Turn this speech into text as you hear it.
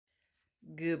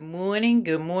Good morning,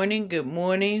 good morning, good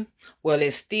morning. Well,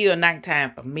 it's still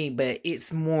nighttime for me, but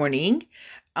it's morning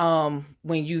when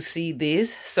you see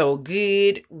this. So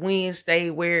good Wednesday,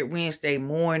 Weird Wednesday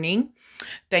morning.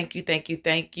 Thank you, thank you,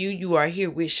 thank you. You are here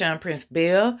with Sean Prince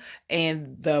Bell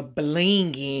and the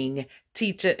Blinging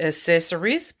Teacher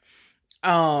Accessories.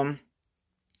 And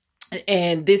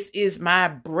this is my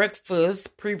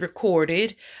breakfast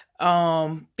pre-recorded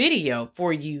video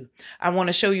for you. I want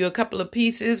to show you a couple of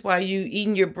pieces while you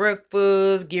eating your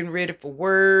breakfast, getting ready for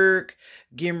work,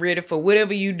 getting ready for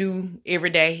whatever you do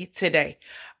every day today.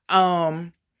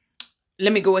 Let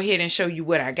me go ahead and show you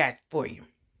what I got for you.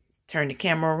 Turn the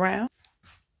camera around.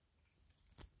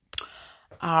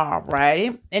 All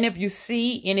righty. And if you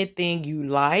see anything you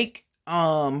like,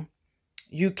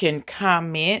 you can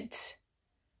comment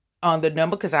on the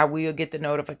number, because I will get the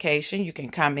notification. You can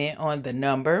comment on the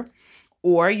number,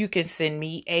 or you can send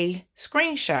me a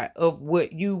screenshot of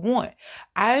what you want.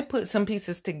 I put some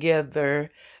pieces together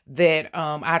that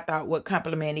I thought would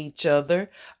complement each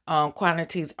other.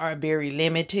 Quantities are very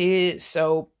limited,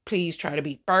 so please try to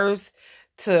be first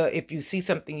to, if you see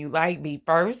something you like, be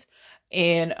first.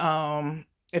 And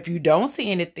if you don't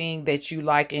see anything that you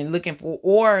like and looking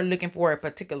for a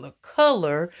particular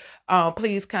color,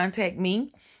 please contact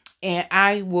me, and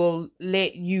I will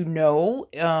let you know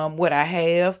what I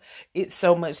have. It's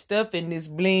so much stuff in this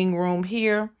bling room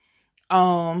here.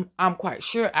 I'm quite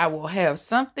sure I will have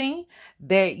something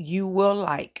that you will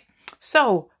like.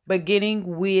 So,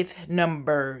 beginning with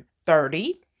number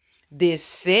 30, this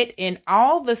set, and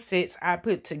all the sets I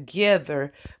put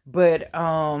together, but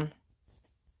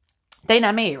they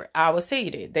not married. I will say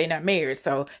that they not married,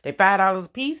 so they $5 a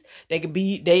piece. They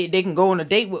can go on a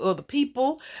date with other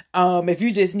people. If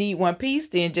you just need one piece,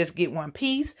 then just get one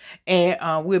piece,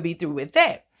 and we'll be through with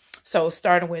that. So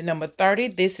starting with number 30,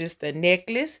 this is the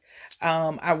necklace.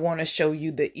 I want to show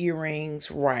you the earrings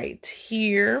right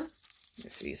here.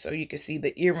 Let's see, so you can see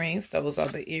the earrings. Those are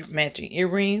the matching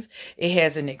earrings. It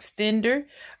has an extender.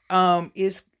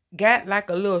 It's got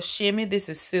like a little shimmy. This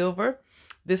is silver.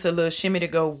 This is a little shimmy to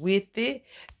go with it.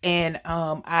 And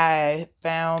I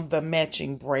found the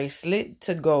matching bracelet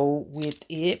to go with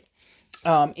it.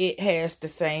 It has the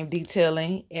same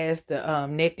detailing as the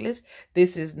necklace.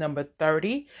 This is number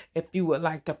 30. If you would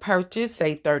like to purchase,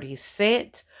 say 30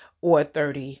 set or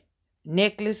 30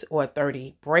 necklace or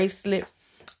 30 bracelet,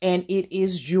 and it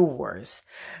is yours.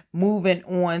 Moving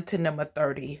on to number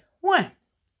 31.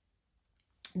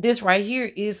 This right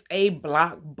here is a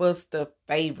blockbuster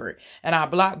favorite. And our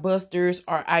blockbusters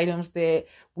are items that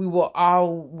we will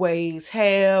always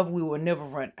have. We will never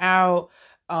run out.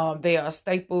 They are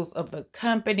staples of the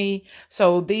company.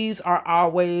 So these are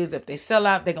always, if they sell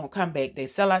out, they're going to come back. They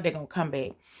sell out, they're going to come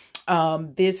back.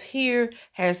 This here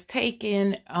has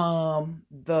taken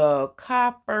the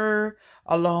copper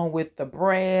along with the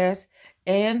brass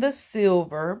and the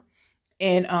silver,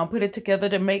 and put it together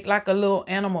to make like a little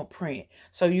animal print.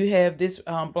 So you have this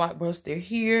blockbuster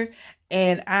here,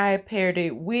 and I paired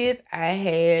it with, I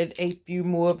had a few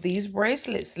more of these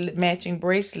bracelets, matching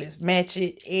bracelets, match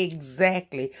it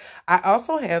exactly. I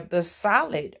also have the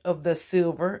solid of the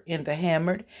silver in the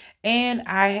hammered, and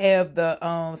I have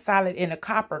the solid in the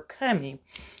copper coming.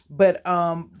 But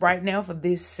right now for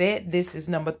this set, this is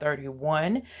number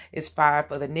 31. It's 5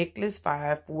 for the necklace,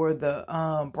 5 for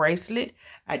the bracelet.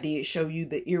 I did show you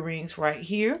the earrings right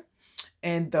here.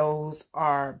 And those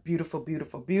are beautiful,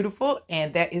 beautiful, beautiful.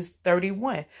 And that is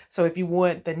 31. So if you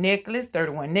want the necklace,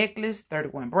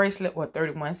 31 bracelet, or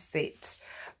 31 sets.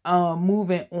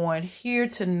 Moving on here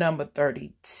to number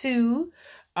 32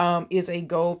 is a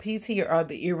gold piece. Here are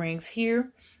the earrings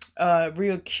here.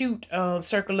 Real cute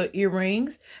circular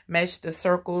earrings. Match the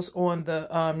circles on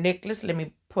the necklace. Let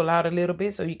me pull out a little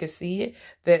bit so you can see it.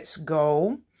 That's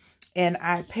gold. And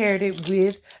I paired it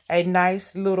with a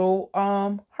nice little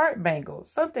heart bangle.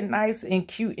 Something nice and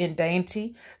cute and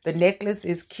dainty. The necklace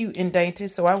is cute and dainty,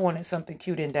 so I wanted something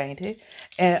cute and dainty.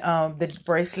 And the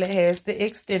bracelet has the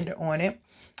extender on it.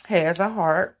 Has a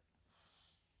heart.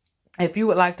 If you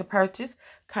would like to purchase,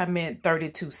 comment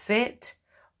 32 set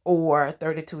or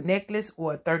 32 necklace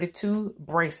or 32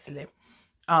 bracelet.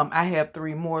 I have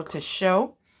 3 more to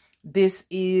show. This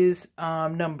is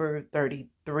number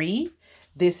 33.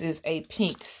 This is a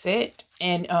pink set,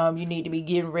 and you need to be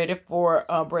getting ready for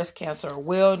breast cancer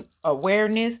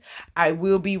awareness. I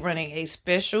will be running a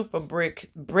special for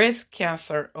breast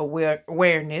cancer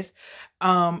awareness.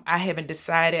 I haven't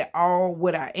decided all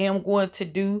what I am going to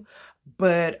do,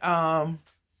 but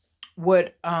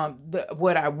what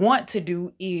I want to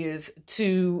do is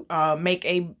to make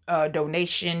a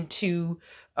donation to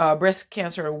breast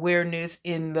cancer awareness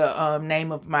in the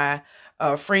name of my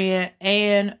friend,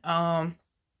 and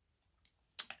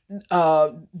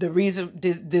the reason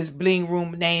this bling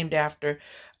room named after.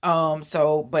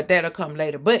 So but that'll come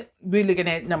later, but we're looking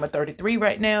at number 33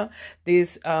 right now.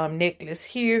 This necklace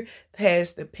here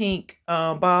has the pink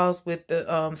balls with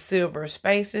the silver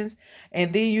spacings,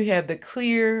 and then you have the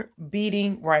clear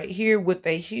beading right here with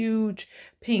a huge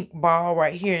pink ball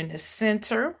right here in the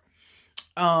center.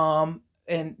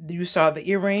 And you saw the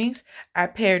earrings. I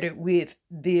paired it with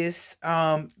this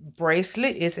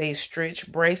bracelet. It's a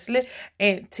stretch bracelet,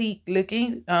 antique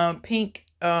looking, pink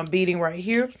beading right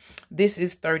here. This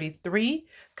is 33.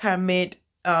 Comment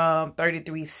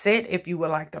 33 set if you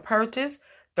would like to purchase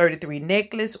 33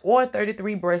 necklace or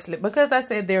 33 bracelet, because I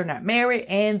said they're not married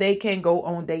and they can go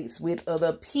on dates with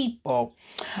other people.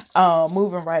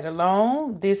 Moving right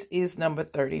along, this is number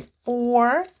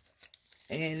 34.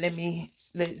 And let me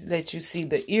let you see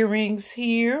the earrings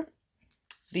here.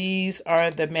 These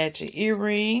are the matching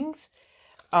earrings.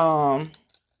 Right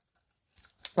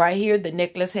here, the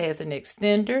necklace has an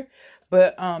extender,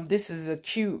 but this is a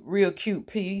cute, real cute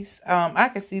piece. I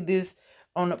can see this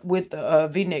on with the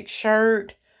V-neck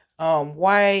shirt,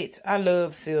 white. I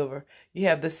love silver. You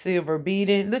have the silver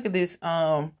beading. Look at this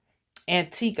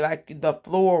antique, like the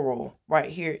floral right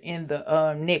here in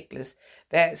the necklace.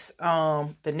 That's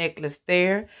the necklace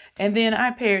there. And then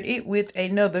I paired it with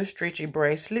another stretchy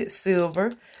bracelet,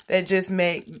 silver, that just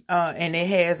made and it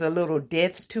has a little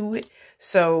depth to it.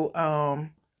 So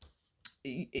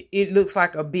it looks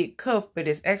like a big cuff, but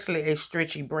it's actually a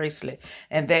stretchy bracelet,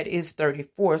 and that is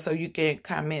 34. So you can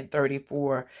comment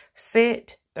 34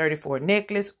 set, 34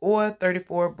 necklace, or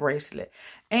 34 bracelet.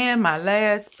 And my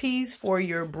last piece for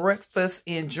your breakfast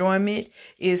enjoyment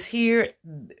is here.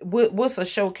 What's a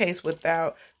showcase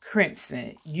without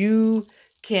crimson? You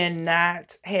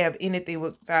cannot have anything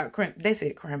without crimson. They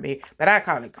said cranberry, but I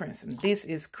call it crimson. This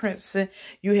is crimson.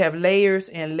 You have layers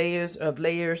and layers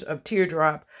of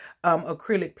teardrop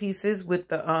acrylic pieces with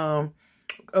the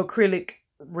acrylic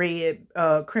red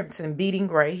crimson beading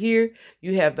right here.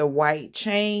 You have the white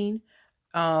chain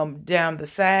down the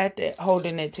side that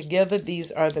holding it together.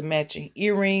 These are the matching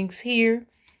earrings here.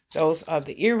 Those are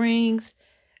the earrings.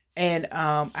 And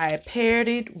I paired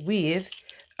it with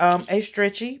a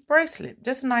stretchy bracelet.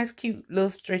 Just a nice, cute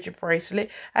little stretchy bracelet.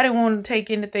 I didn't want to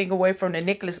take anything away from the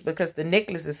necklace because the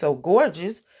necklace is so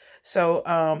gorgeous. So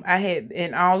I had,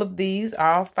 in all of these,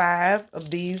 all 5 of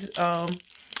these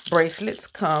bracelets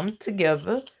come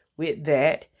together with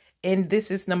that. And this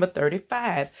is number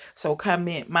 35. So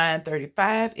comment mine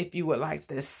 35 if you would like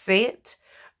the set,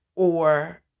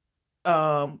 or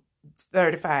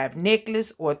 35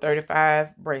 necklace or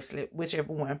 35 bracelet,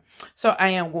 whichever one. So I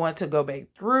am going to go back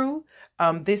through.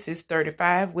 This is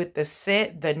 35 with the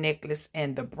set, the necklace,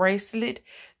 and the bracelet.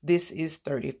 This is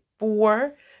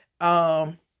 34,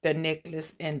 the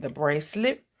necklace and the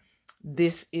bracelet.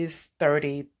 This is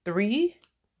 33,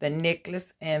 the necklace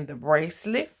and the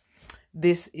bracelet.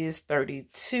 This is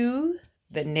 32,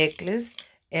 the necklace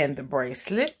and the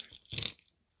bracelet.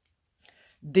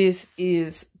 This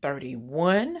is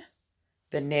 31,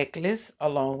 the necklace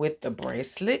along with the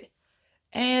bracelet.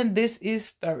 And this is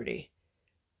 30,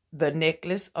 the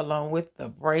necklace along with the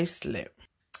bracelet.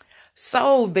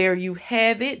 So there you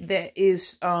have it. That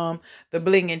is the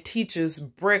Bling and Teachers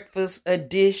Breakfast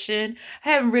Edition. I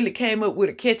haven't really came up with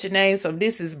a catchy name, so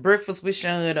this is Breakfast with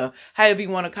Sean, or however you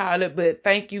want to call it. But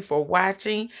thank you for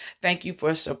watching. Thank you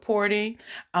for supporting.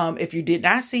 If you did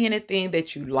not see anything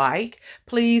that you like,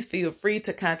 please feel free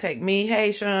to contact me.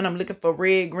 Hey, Sean, I'm looking for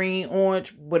red, green,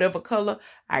 orange, whatever color.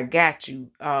 I got you.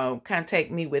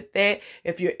 Contact me with that.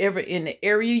 If you're ever in the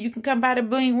area, you can come by the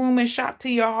Bling Room and shop to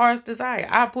your heart's desire.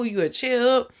 I'll pull you a chair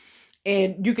up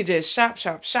and you can just shop,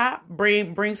 shop, shop.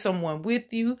 Bring someone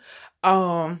with you.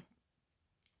 Thank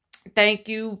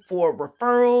you for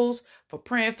referrals, for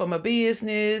praying for my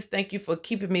business. Thank you for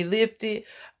keeping me lifted.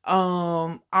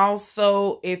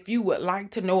 Also, if you would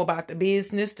like to know about the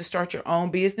business, to start your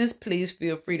own business, please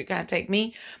feel free to contact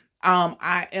me.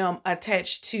 I am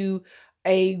attached to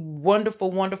a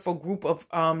wonderful, wonderful group of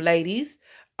ladies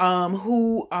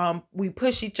who we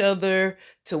push each other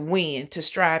to win, to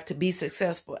strive to be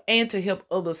successful, and to help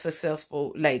other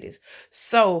successful ladies.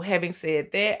 So having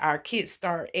said that, our kits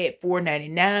start at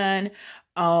 $4.99,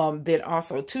 then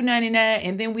also $2.99,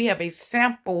 and then we have a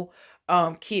sample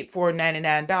kit for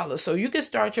 $99. So you can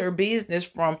start your business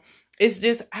from, it's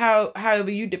just however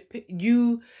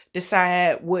you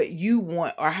decide what you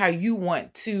want, or how you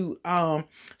want to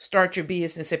start your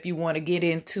business. If you want to get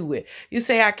into it, you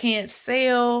say, I can't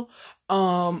sell,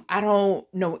 I don't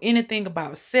know anything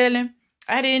about selling.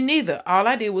 I didn't either. All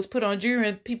I did was put on jewelry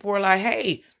and people were like,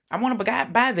 hey, I want to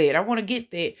buy that. I want to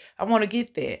get that. I want to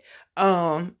get that.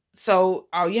 So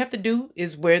all you have to do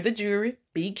is wear the jewelry,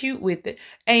 be cute with it,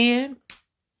 and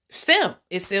sell.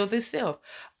 It sells itself.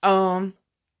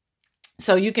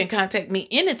 So you can contact me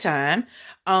anytime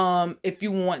if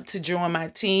you want to join my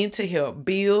team to help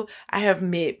build. I have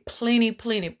met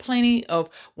plenty of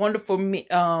wonderful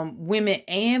women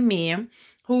and men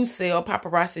who sell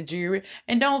paparazzi jewelry,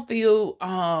 and don't feel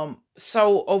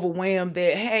so overwhelmed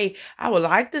that, hey, I would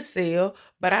like to sell,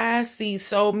 but I see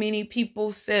so many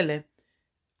people selling.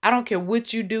 I don't care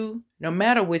what you do, no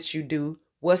matter what you do,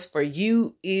 what's for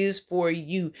you is for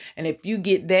you. And if you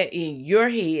get that in your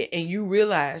head and you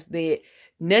realize that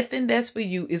nothing that's for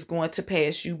you is going to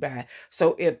pass you by.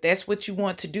 So if that's what you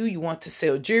want to do, you want to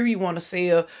sell jewelry, you want to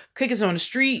sell cookies on the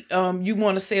street, you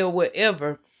want to sell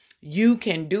whatever, you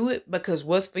can do it, because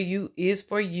what's for you is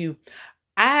for you.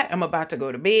 I am about to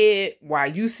go to bed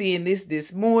while you seeing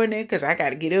this morning, because I got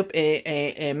to get up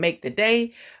and make the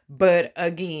day. But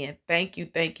again, thank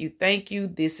you.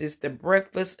 This is the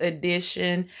breakfast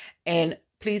edition, and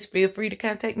please feel free to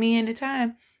contact me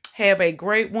anytime. Have a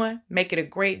great one. Make it a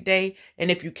great day. And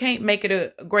if you can't make it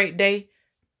a great day,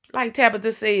 like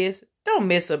Tabitha says, don't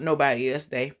mess up nobody else's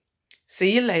day.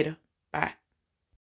 See you later. Bye.